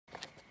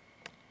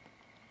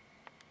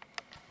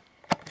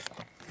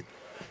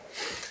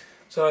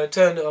So I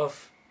turned it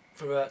off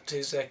for about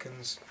 2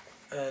 seconds,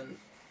 and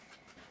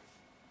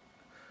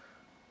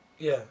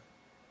yeah,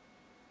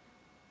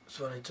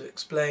 just wanted to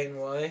explain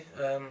why.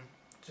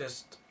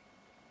 Just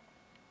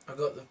I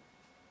got the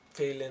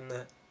feeling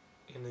that,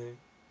 you know,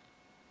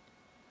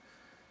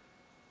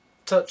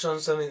 touch on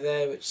something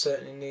there which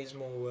certainly needs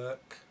more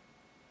work,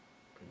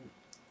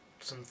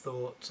 some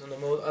thoughts, and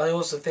I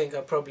also think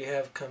I probably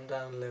have come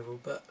down a level,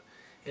 but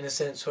in a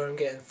sense where I'm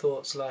getting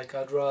thoughts like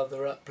I'd rather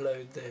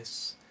upload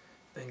this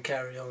than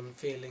carry on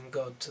feeling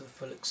God to the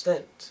full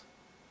extent.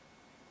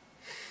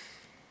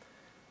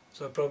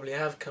 So I probably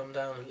have come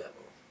down a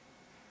level.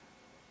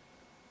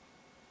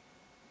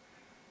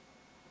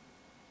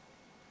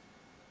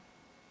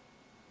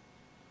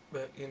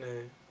 But, you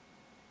know,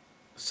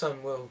 the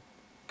sun will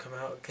come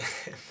out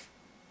again.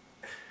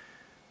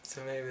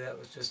 So maybe that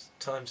was just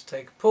time to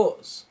take a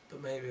pause,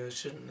 but maybe I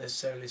shouldn't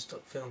necessarily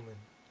stop filming.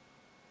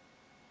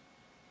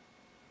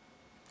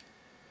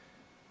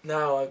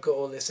 Now I've got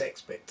all this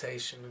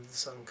expectation of the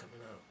sun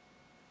coming out.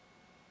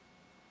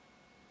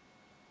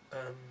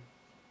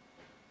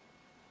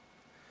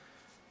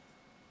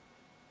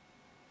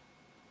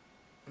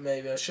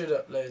 Maybe I should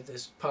upload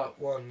this part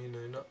 1, you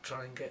know, not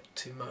try and get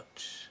too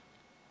much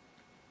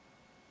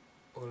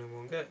all in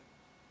one go.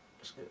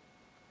 That's good.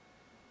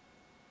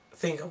 I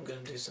think I'm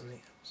going to do something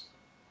else.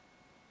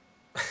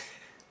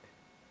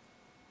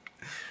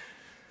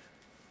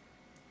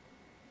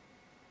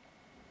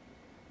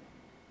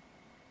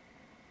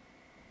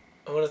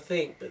 I want to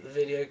think, but the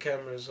video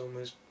camera is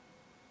almost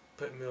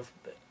putting me off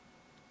a bit.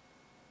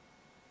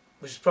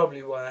 Which is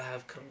probably why I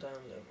have come down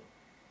a level.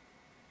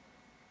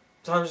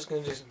 So I'm just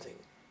going to do something.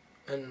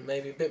 And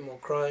maybe a bit more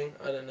crying.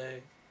 I don't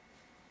know.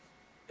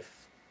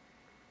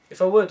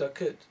 If I would, I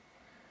could.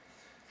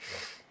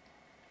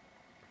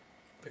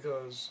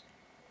 Because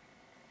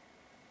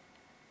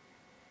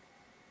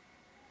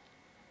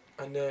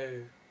I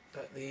know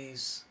that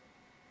these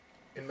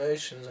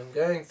emotions I'm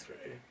going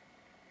through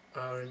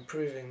are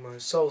improving my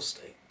soul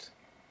state.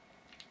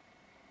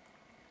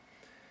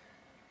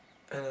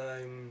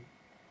 And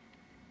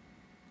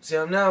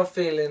I'm now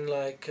feeling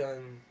like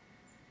I'm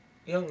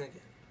young again.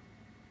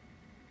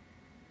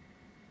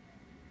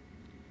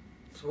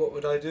 So what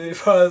would I do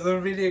if I was on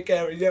a video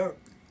camera young?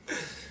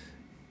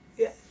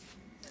 Yeah.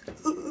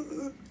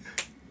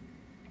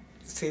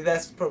 See,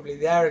 that's probably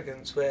the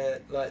arrogance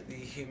where, like, the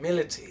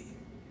humility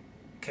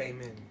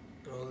came in.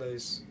 All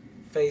those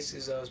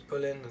faces I was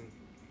pulling, and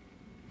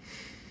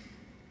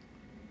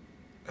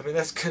I mean,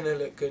 that's gonna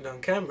look good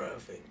on camera, I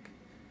think.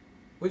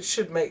 Which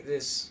should make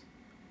this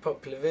a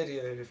popular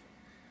video if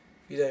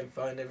you don't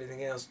find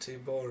everything else too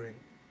boring.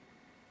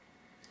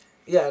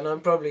 Yeah, and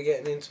I'm probably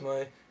getting into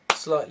my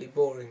slightly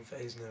boring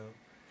phase now.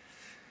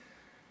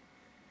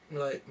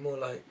 Like, more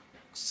like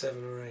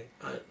 7 or 8,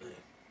 I don't know.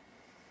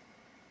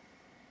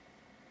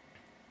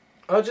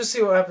 I'll just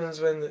see what happens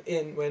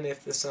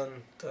if the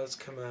sun does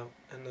come out,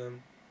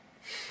 and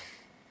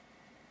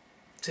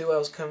see what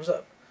else comes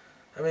up.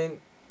 I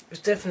mean, it was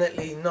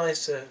definitely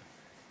nicer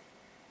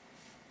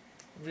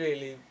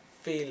really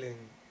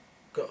feeling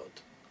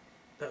God.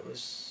 That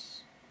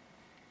was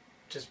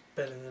just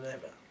better than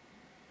ever.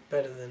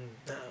 Better than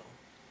now.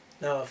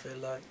 Now I feel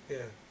like,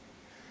 yeah.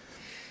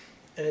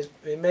 And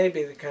it may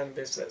be the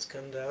cannabis that's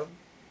come down.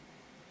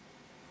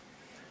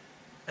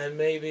 And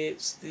maybe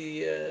it's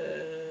the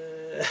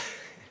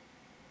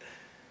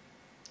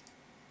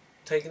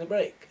taking a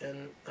break.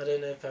 And I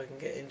don't know if I can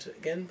get into it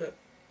again, but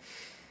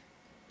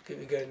give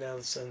it a go now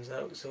the sun's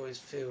out. It always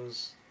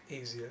feels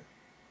easier.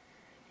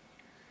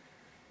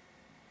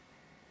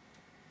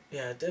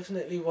 Yeah, I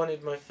definitely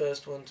wanted my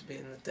first one to be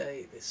in the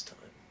day this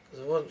time,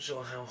 because I wasn't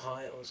sure how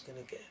high I was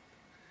going to get.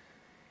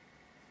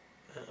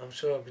 I'm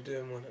sure I'll be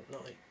doing one at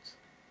night.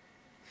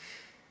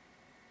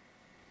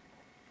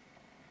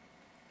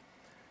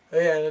 Oh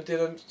yeah, and I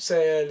did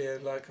say earlier,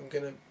 like, I'm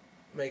going to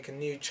make a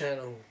new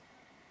channel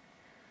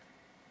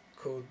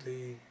called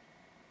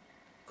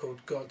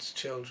God's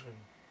Children,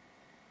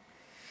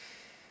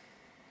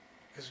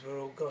 because we're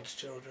all God's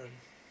children.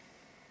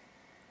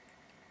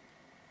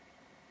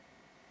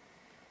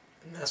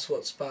 And that's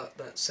what sparked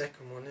that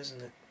second one,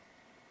 isn't it?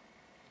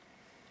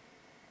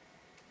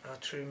 Our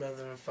true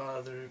mother and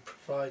father who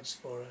provides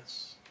for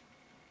us.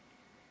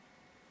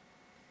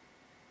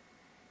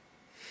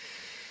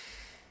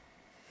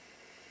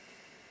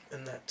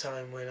 And that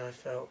time when I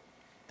felt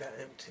that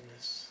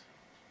emptiness.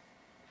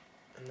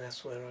 And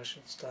that's where I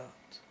should start.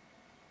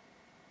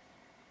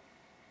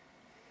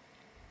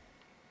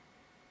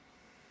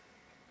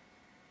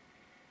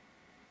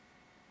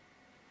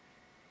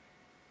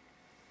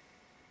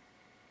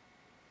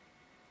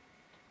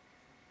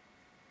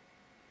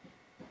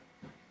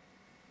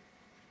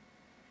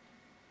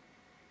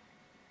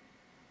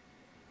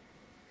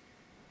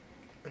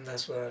 And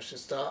that's where I should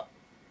start.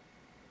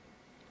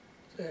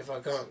 So if I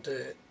can't do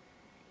it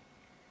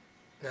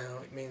now,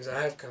 it means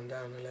I have come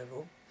down a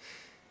level.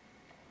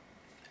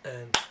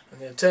 And I'm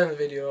going to turn the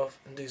video off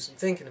and do some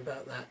thinking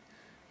about that,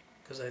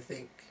 because I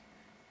think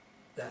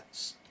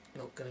that's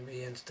not going to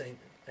be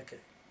entertainment. Okay.